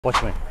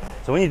Watch me.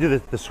 So when you do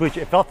the switch,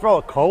 if I throw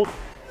it cold,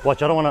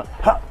 watch, I don't want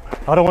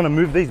to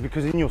move these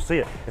because then you'll see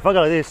it. If I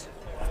go like this,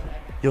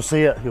 you'll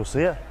see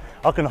it.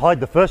 I can hide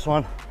the first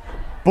one,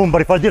 boom,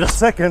 but if I did a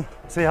second,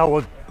 see how I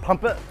would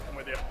pump it? I'm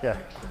with you. Yeah.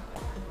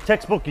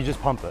 Textbook, you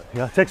just pump it.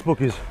 Yeah, textbook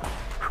is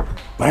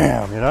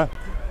bam, you know?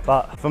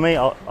 But for me,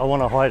 I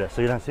want to hide it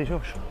so you don't see.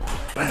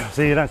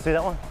 See, you don't see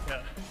that one?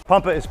 Yeah.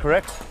 Pump it is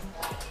correct,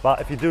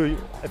 but if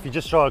you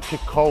just try to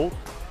kick cold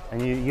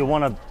and you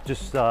want to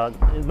just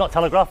not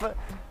telegraph it,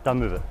 don't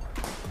move it.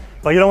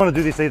 But you don't want to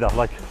do this either,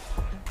 like,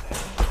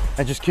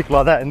 and just kick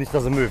like that and this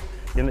doesn't move.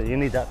 You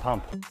need that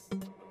pump.